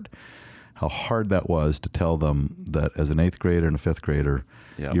own heart. How hard that was to tell them that as an 8th grader and a 5th grader,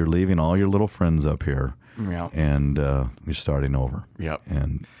 you're leaving all your little friends up here, and you're starting over. Yep.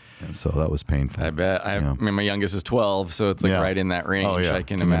 And so that was painful. I bet. I mean, my youngest is 12, so it's like right in that range. Oh, yeah. I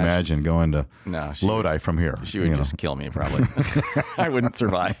can imagine going to Lodi from here. She would just kill me, probably. I wouldn't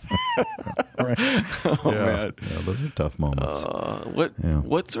survive. Man. Yeah, those are tough moments.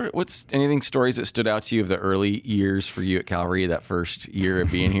 What's anything stories that stood out to you of the early years for you at Calvary, that first year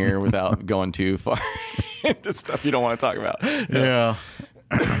of being here, without going too far into stuff you don't want to talk about? Yeah.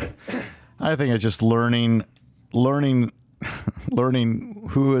 I think it's just learning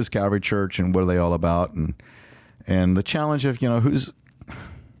who is Calvary Church and what are they all about, and the challenge of it's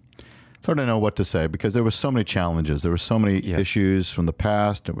hard to know what to say because there were so many challenges. There were so many issues from the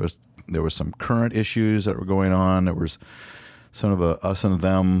past. There were some current issues that were going on. There was some of us and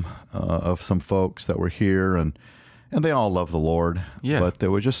them of some folks that were here, and they all love the Lord. Yeah. But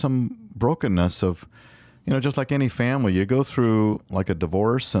there was just some brokenness of, just like any family, you go through like a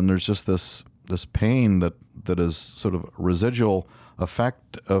divorce, and there's just this pain that is sort of residual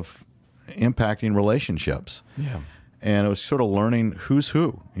effect of impacting relationships. Yeah. And it was sort of learning who's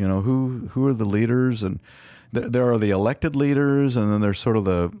who, who are the leaders, and there are the elected leaders, and then there's sort of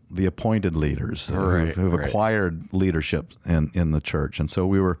the appointed leaders who've acquired leadership in the church. And so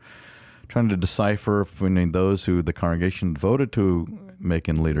we were trying to decipher between those who the congregation voted to make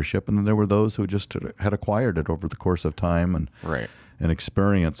in leadership, and then there were those who just had acquired it over the course of time and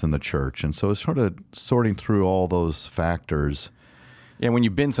experience in the church. And so it's sort of sorting through all those factors. Yeah, when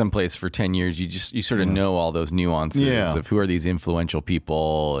you've been someplace for 10 years, you sort of know all those nuances of who are these influential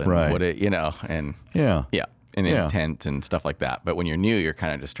people and what it, and intent and stuff like that. But when you're new, you're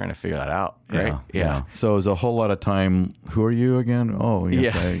kind of just trying to figure that out, right? Yeah. So there's a whole lot of time. Who are you again? Oh,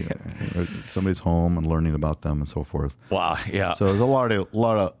 okay. Somebody's home and learning about them and so forth. Wow. Yeah. So there's a lot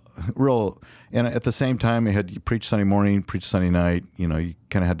of real. And at the same time, you preach Sunday morning, preach Sunday night. You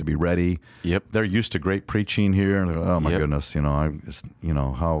kind of had to be ready. Yep. They're used to great preaching here. And oh my goodness,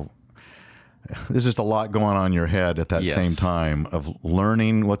 how there's just a lot going on in your head at that same time of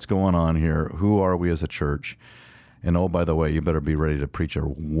learning what's going on here. Who are we as a church? And oh, by the way, you better be ready to preach a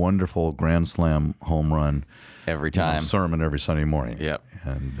wonderful grand slam home run every time sermon every Sunday morning. Yep.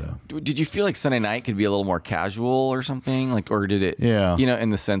 And did you feel like Sunday night could be a little more casual or something? Or did it? Yeah.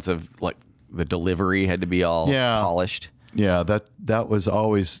 In the sense of like the delivery had to be all polished. Yeah. That was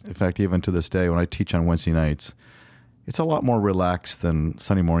always, in fact, even to this day when I teach on Wednesday nights, it's a lot more relaxed than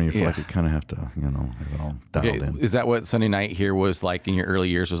Sunday morning. You feel like you kind of have to, have it all dialed in. Is that what Sunday night here was like in your early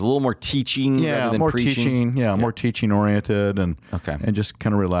years? Was a little more teaching rather than more preaching? More teaching oriented and just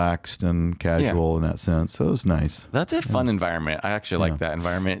kind of relaxed and casual in that sense. So it was nice. That's a fun environment. I actually like that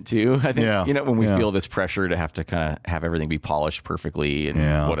environment too. I think, when we feel this pressure to have to kind of have everything be polished perfectly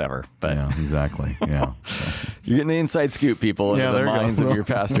and whatever. But exactly. Yeah. You're getting the inside scoop, people, into the minds of your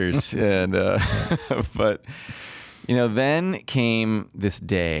pastors. And, but... then came this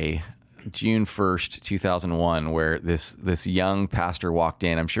day June 1st, 2001, where this young pastor walked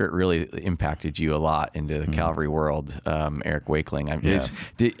in. I'm sure it really impacted you a lot into the Calvary world, Eric Wakeling.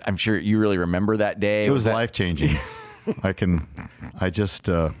 I'm sure you really remember that day. It was life-changing. It's just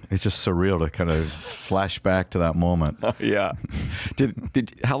surreal to kind of flash back to that moment. Oh, yeah.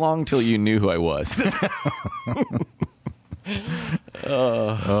 How long till you knew who I was?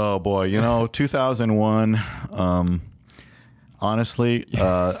 Oh boy, 2001. Honestly,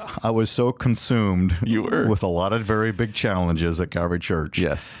 I was so consumed with a lot of very big challenges at Calvary Church.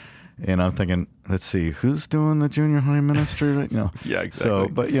 Yes. And I'm thinking, let's see, who's doing the junior high ministry? Yeah, exactly. So,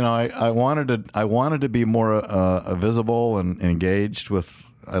 but I wanted to be more visible and engaged with.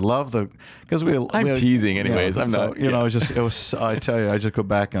 I love because I'm teasing anyways. I'm not. I tell you, I just go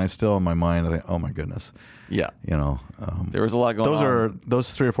back and I still in my mind. I think, oh my goodness. Yeah. There was a lot going on.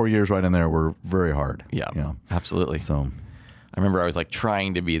 Those 3 or 4 years right in there were very hard. Yeah. Absolutely. So. I remember I was like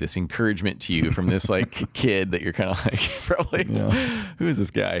trying to be this encouragement to you from this like kid that you're kind of like probably who is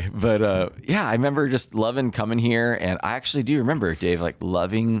this guy? But I remember just loving coming here, and I actually do remember, Dave, like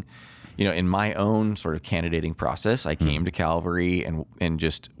loving, in my own sort of candidating process, I came to Calvary and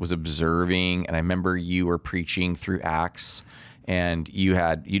just was observing, and I remember you were preaching through Acts, and you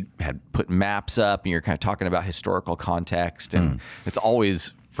had put maps up, and you're kind of talking about historical context, and it's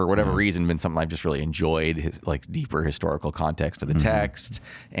always, for whatever reason, been something I've just really enjoyed, his like deeper historical context of the text,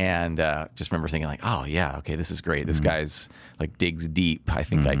 and just remember thinking like, oh yeah, okay, this is great. This guy's like digs deep. I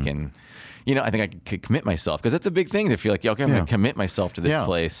think I can, I think I could commit myself, because that's a big thing to feel like, okay, I'm going to commit myself to this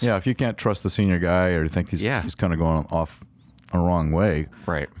place. Yeah, if you can't trust the senior guy or you think he's kind of going off a wrong way,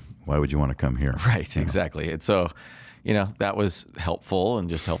 right? Why would you want to come here? Right, exactly. And so, that was helpful and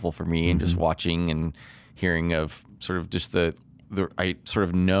just helpful for me, and just watching and hearing of sort of just I sort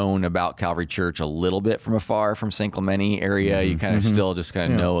of known about Calvary Church a little bit from afar, from San Clemente area. You kind of still just kind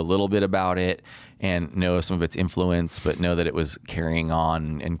of know a little bit about it and know some of its influence, but know that it was carrying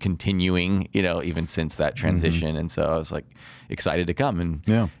on and continuing, even since that transition. And so I was like excited to come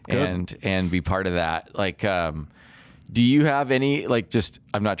and be part of that. Like, do you have any,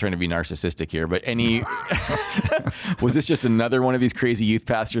 I'm not trying to be narcissistic here, but was this just another one of these crazy youth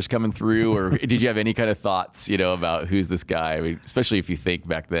pastors coming through, or did you have any kind of thoughts, about who's this guy? I mean, especially if you think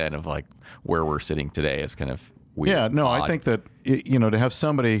back then of like where we're sitting today is kind of weird. Yeah, no, odd. I think that, to have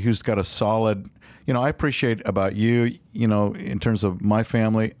somebody who's got a solid, I appreciate about you, in terms of my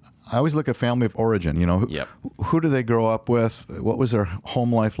family, I always look at family of origin, who do they grow up with? What was their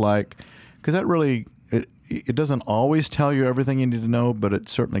home life like? Because that really, it doesn't always tell you everything you need to know, but it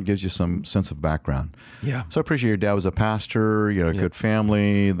certainly gives you some sense of background. Yeah. So I appreciate your dad was a pastor, you had a good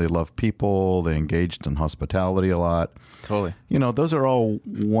family, they loved people, they engaged in hospitality a lot. Totally. Those are all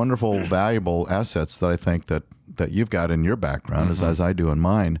wonderful, valuable assets that I think that you've got in your background, as I do in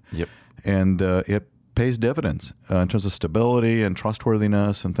mine. Yep. And it pays dividends in terms of stability and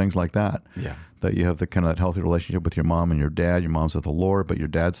trustworthiness and things like that. Yeah. That you have the kind of that healthy relationship with your mom and your dad. Your mom's with the Lord, but your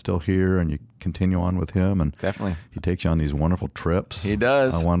dad's still here, and you continue on with him. And definitely, he takes you on these wonderful trips. He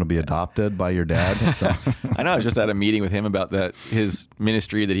does. I want to be adopted by your dad. So. I know. I was just at a meeting with him about his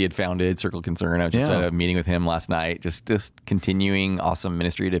ministry that he had founded, Circle Concern. I was just at a meeting with him last night, just continuing awesome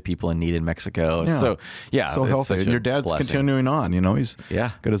ministry to people in need in Mexico. Yeah. So healthy. And your dad's blessing. Continuing on. He's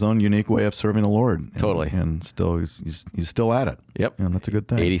got his own unique way of serving the Lord. Totally. And still, he's still at it. Yep. And that's a good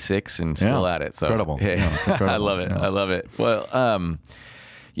thing. 86 and still at it. So incredible. Hey, incredible. I love it. Yeah. I love it. Well,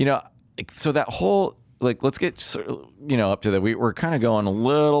 so that whole, let's get, up to that. We're kind of going a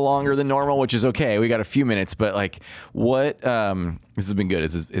little longer than normal, which is okay. We got a few minutes, but what, this has been good.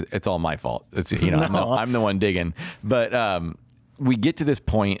 It's all my fault. It's, I'm the one digging, but, we get to this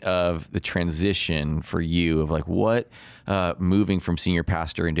point of the transition for you of what, moving from senior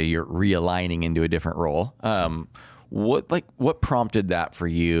pastor into your realigning into a different role. What prompted that for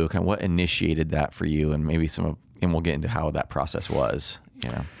you? Kind of what initiated that for you, and maybe and we'll get into how that process was.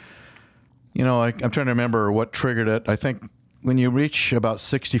 I'm trying to remember what triggered it. I think when you reach about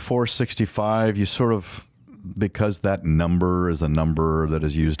 64, 65, you sort of, because that number is a number that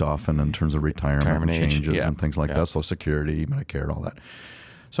is used often in terms of retirement changes and things like that, Social Security, Medicare, and all that.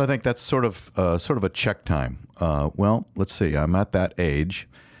 So I think that's sort of a check time. Well, let's see. I'm at that age,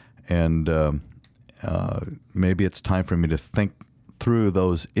 and maybe it's time for me to think through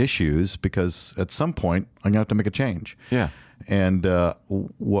those issues, because at some point I'm going to have to make a change. Yeah. And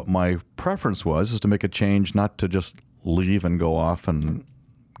what my preference is to make a change, not to just leave and go off and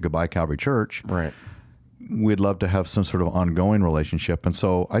goodbye Calvary Church. Right. We'd love to have some sort of ongoing relationship. And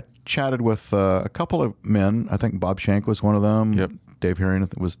so I chatted with a couple of men. I think Bob Shank was one of them. Yep. Dave Herring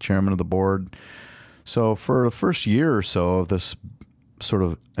was chairman of the board. So for the first year or so of this sort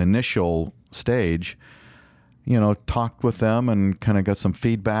of initial stage, talked with them and kind of got some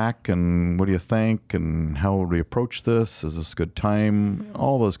feedback and what do you think and how would we approach this? Is this a good time?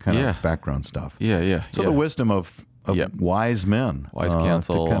 All those kind of background stuff. Yeah. So the wisdom of wise men, wise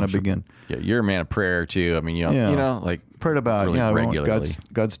counsel, to kind of begin. Yeah, you're a man of prayer too. I mean, like prayed about really regularly.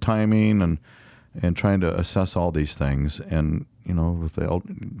 God's timing and trying to assess all these things. And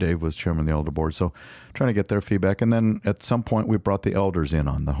with Dave was chairman of the elder board, so trying to get their feedback. And then at some point we brought the elders in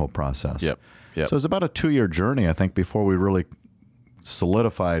on the whole process. Yep. So it's about a 2-year journey, I think, before we really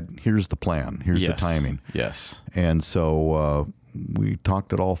solidified, here's the plan, here's the timing. Yes. And so we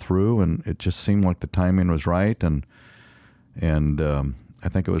talked it all through, and it just seemed like the timing was right. And I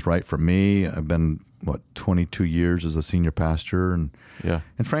think it was right for me. I've been, 22 years as a senior pastor. And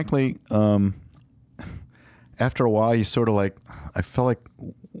frankly, after a while, you sort of I felt like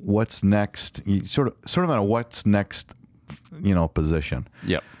what's next, you sort of in a what's next, position.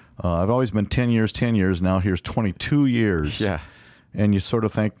 Yep. I've always been 10 years. Now here's 22 years. Yeah. And you sort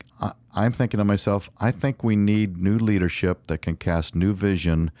of think, I'm thinking to myself, I think we need new leadership that can cast new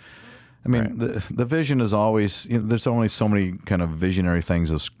vision. I mean, the vision is always, there's only so many kind of visionary things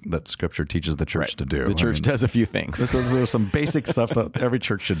that Scripture teaches the church to do. The church does a few things. There's some basic stuff that every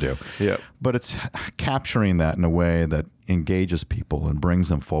church should do. Yeah. But it's capturing that in a way that engages people and brings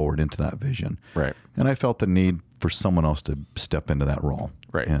them forward into that vision. Right. And I felt the need for someone else to step into that role.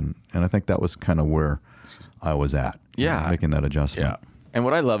 Right. And I think that was kind of where I was at. Making that adjustment. Yeah. And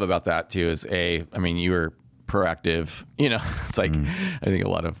what I love about that too is you were proactive. It's like I think a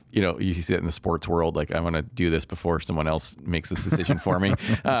lot of you see it in the sports world. Like I want to do this before someone else makes this decision for me.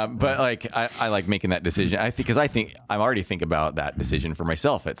 But like I like making that decision. I already think about that decision for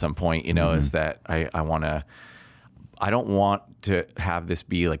myself at some point. Is that I don't want to have this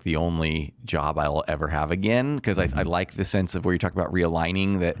be like the only job I'll ever have again, because I like the sense of where you talk about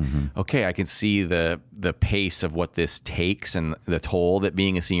realigning that, okay, I can see the pace of what this takes and the toll that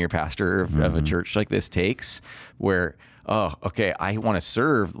being a senior pastor of a church like this takes, where, I want to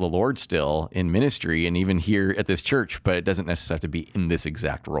serve the Lord still in ministry and even here at this church, but it doesn't necessarily have to be in this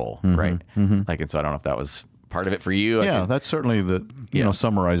exact role, right? And so I don't know if that was part of it for you. Yeah, that's certainly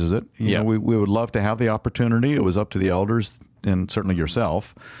summarizes it. We would love to have the opportunity. It was up to the elders and certainly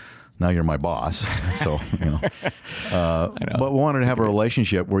yourself. Now you're my boss, so but we wanted to have a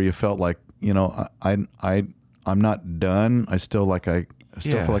relationship where you felt like I'm not done. I still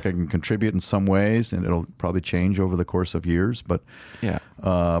feel like I can contribute in some ways, and it'll probably change over the course of years. But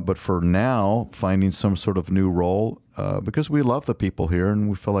but for now, finding some sort of new role because we love the people here, and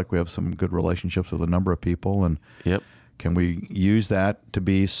we feel like we have some good relationships with a number of people, and can we use that to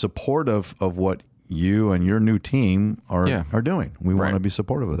be supportive of what you and your new team are doing? We want to be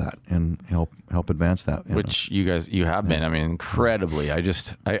supportive of that and help advance that. Which you have been. I mean, incredibly.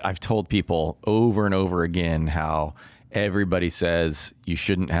 I've told people over and over again how everybody says you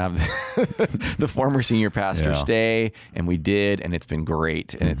shouldn't have the former senior pastor stay, and we did, and it's been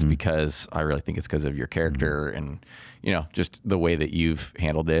great. And it's because I really think it's because of your character and just the way that you've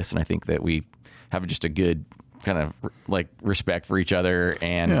handled this. And I think that we have just a good kind of like respect for each other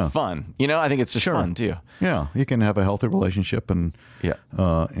and fun. I think it's just fun too. Yeah, you can have a healthy relationship and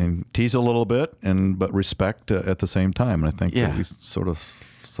tease a little bit, but respect at the same time. And I think that we sort of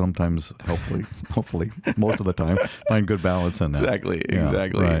sometimes, hopefully, most of the time, find good balance in that. Exactly.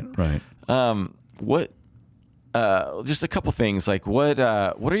 Right. What? Just a couple things. Like what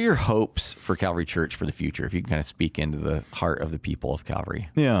are your hopes for Calvary Church for the future? If you can kind of speak into the heart of the people of Calvary.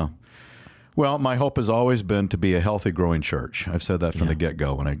 Yeah. Well, my hope has always been to be a healthy, growing church. I've said that from the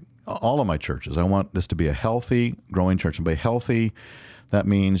get-go. All of my churches, I want this to be a healthy, growing church. And by healthy, that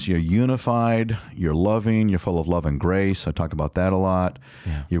means you're unified, you're loving, you're full of love and grace. I talk about that a lot.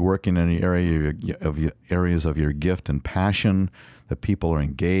 Yeah. You're working in the areas of your gift and passion, that people are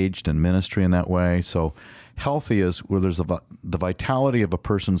engaged in ministry in that way. So healthy is where there's the vitality of a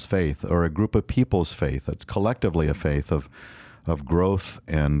person's faith or a group of people's faith. That's collectively a faith of growth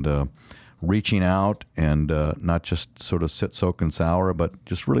and reaching out and not just sort of sit, soak, and sour, but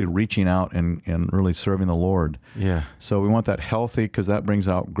just really reaching out and really serving the Lord. Yeah. So we want that healthy because that brings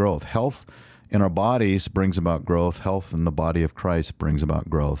out growth. Health in our bodies brings about growth. Health in the body of Christ brings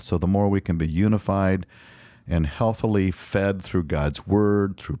about growth. So the more we can be unified and healthily fed through God's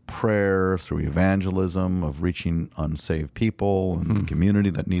Word, through prayer, through evangelism, of reaching unsaved people and the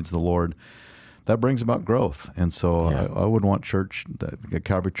community that needs the Lord, that brings about growth. And so I would want the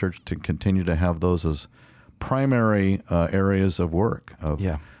Calvary Church to continue to have those as primary areas of work,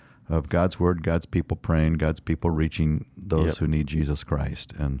 of God's Word, God's people praying, God's people reaching those who need Jesus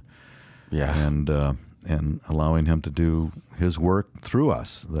Christ. And and allowing him to do his work through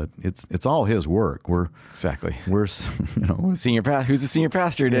us. That it's all his work. We're who's the senior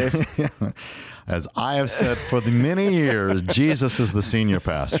pastor, Dave? As I have said for the many years, Jesus is the senior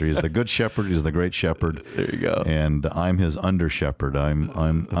pastor. He's the good shepherd. He's the great shepherd. There you go. And I'm his under shepherd.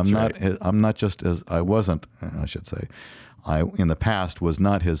 I'm not just as I wasn't. I should say, I in the past was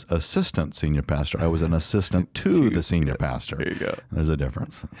not his assistant senior pastor. I was an assistant to the senior pastor. There you go. There's a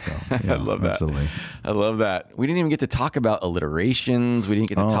difference. So yeah, I love that. Absolutely. I love that. We didn't even get to talk about alliterations. We didn't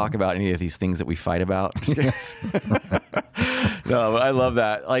get to talk about any of these things that we fight about. No, but I love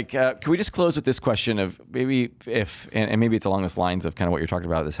that. Like, can we just close with this question of maybe and maybe it's along this lines of kind of what you're talking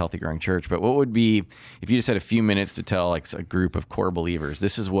about, this healthy growing church, but what would be, if you just had a few minutes to tell like a group of core believers,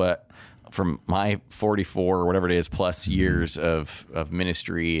 this is what, from my 44 or whatever it is plus years of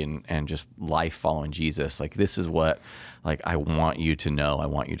ministry and just life following Jesus, like this is what like I want you to know, I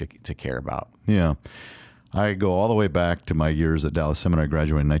want you to care about. Yeah. I go all the way back to my years at Dallas Seminary. I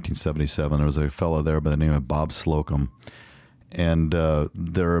graduated in 1977. There was a fellow there by the name of Bob Slocum. And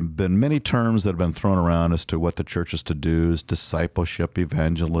there have been many terms that have been thrown around as to what the church is to do, is discipleship,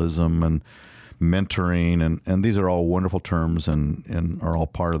 evangelism, and mentoring. And these are all wonderful terms and are all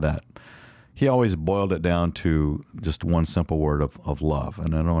part of that. He always boiled it down to just one simple word of love.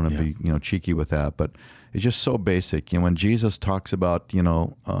 And I don't want to be cheeky with that, but it's just so basic. When Jesus talks about,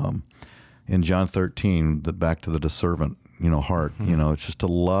 in John 13, back to the servant, heart, it's just to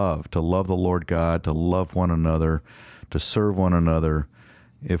love the Lord God, to love one another, to serve one another.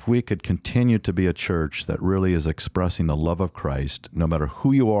 If we could continue to be a church that really is expressing the love of Christ, no matter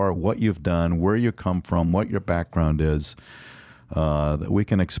who you are, what you've done, where you come from, what your background is, that we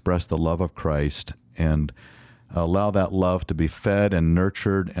can express the love of Christ and allow that love to be fed and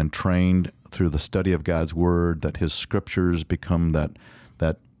nurtured and trained through the study of God's Word, that His Scriptures become that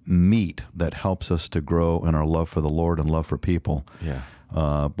meat that helps us to grow in our love for the Lord and love for people. Yeah.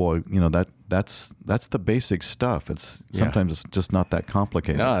 That's the basic stuff. It's sometimes it's just not that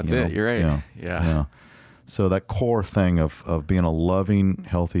complicated. No, that's it. You're right. Yeah. So that core thing of being a loving,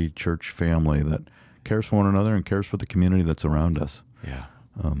 healthy church family that cares for one another and cares for the community that's around us. Yeah.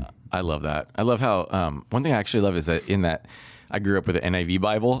 I love that. I love how one thing I actually love is that in that I grew up with an NIV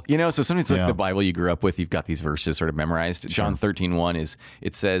Bible, so sometimes like the Bible you grew up with, you've got these verses sort of memorized. Sure. John 13:1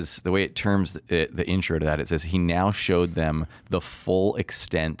 it says, the way it terms the intro to that, it says, he now showed them the full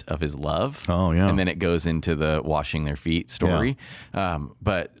extent of his love. Oh, yeah. And then it goes into the washing their feet story. Yeah.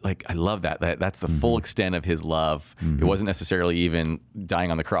 But like, I love that's the full extent of his love. Mm-hmm. It wasn't necessarily even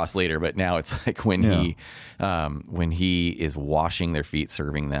dying on the cross later, but now it's like when he is washing their feet,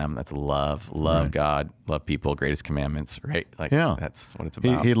 serving them, that's love right. God, love people, greatest commandments, right? Like, that's what it's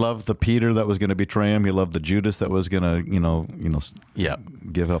about. He loved the Peter that was going to betray him. He loved the Judas that was going to,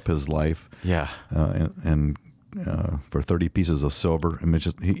 give up his life. Yeah. And for 30 pieces of silver. I mean,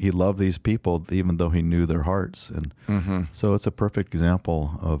 he loved these people even though he knew their hearts. And so it's a perfect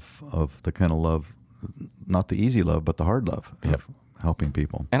example of the kind of love, not the easy love, but the hard love of helping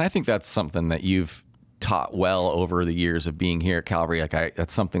people. And I think that's something that you've taught well over the years of being here at Calvary. Like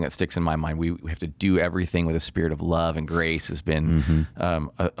that's something that sticks in my mind. We have to do everything with a spirit of love, and grace has been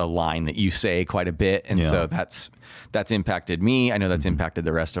a line that you say quite a bit. And so that's impacted me. I know that's impacted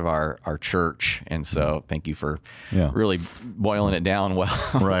the rest of our church. And so thank you for really boiling it down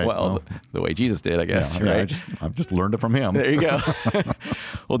the way Jesus did, I guess. Yeah, right? I've just learned it from him. There you go.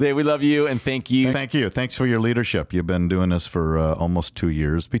 Well, Dave, we love you and thank you. Thank you. Thanks for your leadership. You've been doing this for almost 2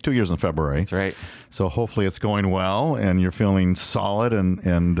 years. It'll be 2 years in February. That's right. So hopefully it's going well and you're feeling solid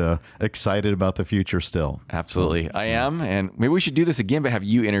and excited about the future still. Absolutely. So, I am. And maybe we should do this again, but have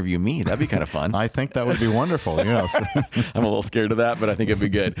you interview me. That'd be kind of fun. I think that would be wonderful. Yes. I'm a little scared of that, but I think it'd be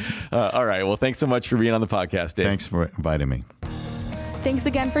good. All right. Well, thanks so much for being on the podcast, Dave. Thanks for inviting me. Thanks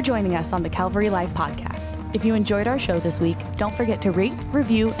again for joining us on the Calvary Life Podcast. If you enjoyed our show this week, don't forget to rate,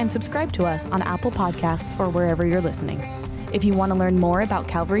 review, and subscribe to us on Apple Podcasts or wherever you're listening. If you want to learn more about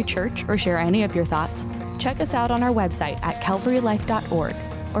Calvary Church or share any of your thoughts, check us out on our website at calvarylife.org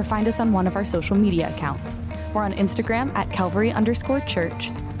or find us on one of our social media accounts. We're on Instagram at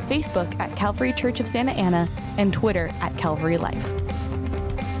Calvary_Church, Facebook at Calvary Church of Santa Ana, and Twitter at Calvary Life.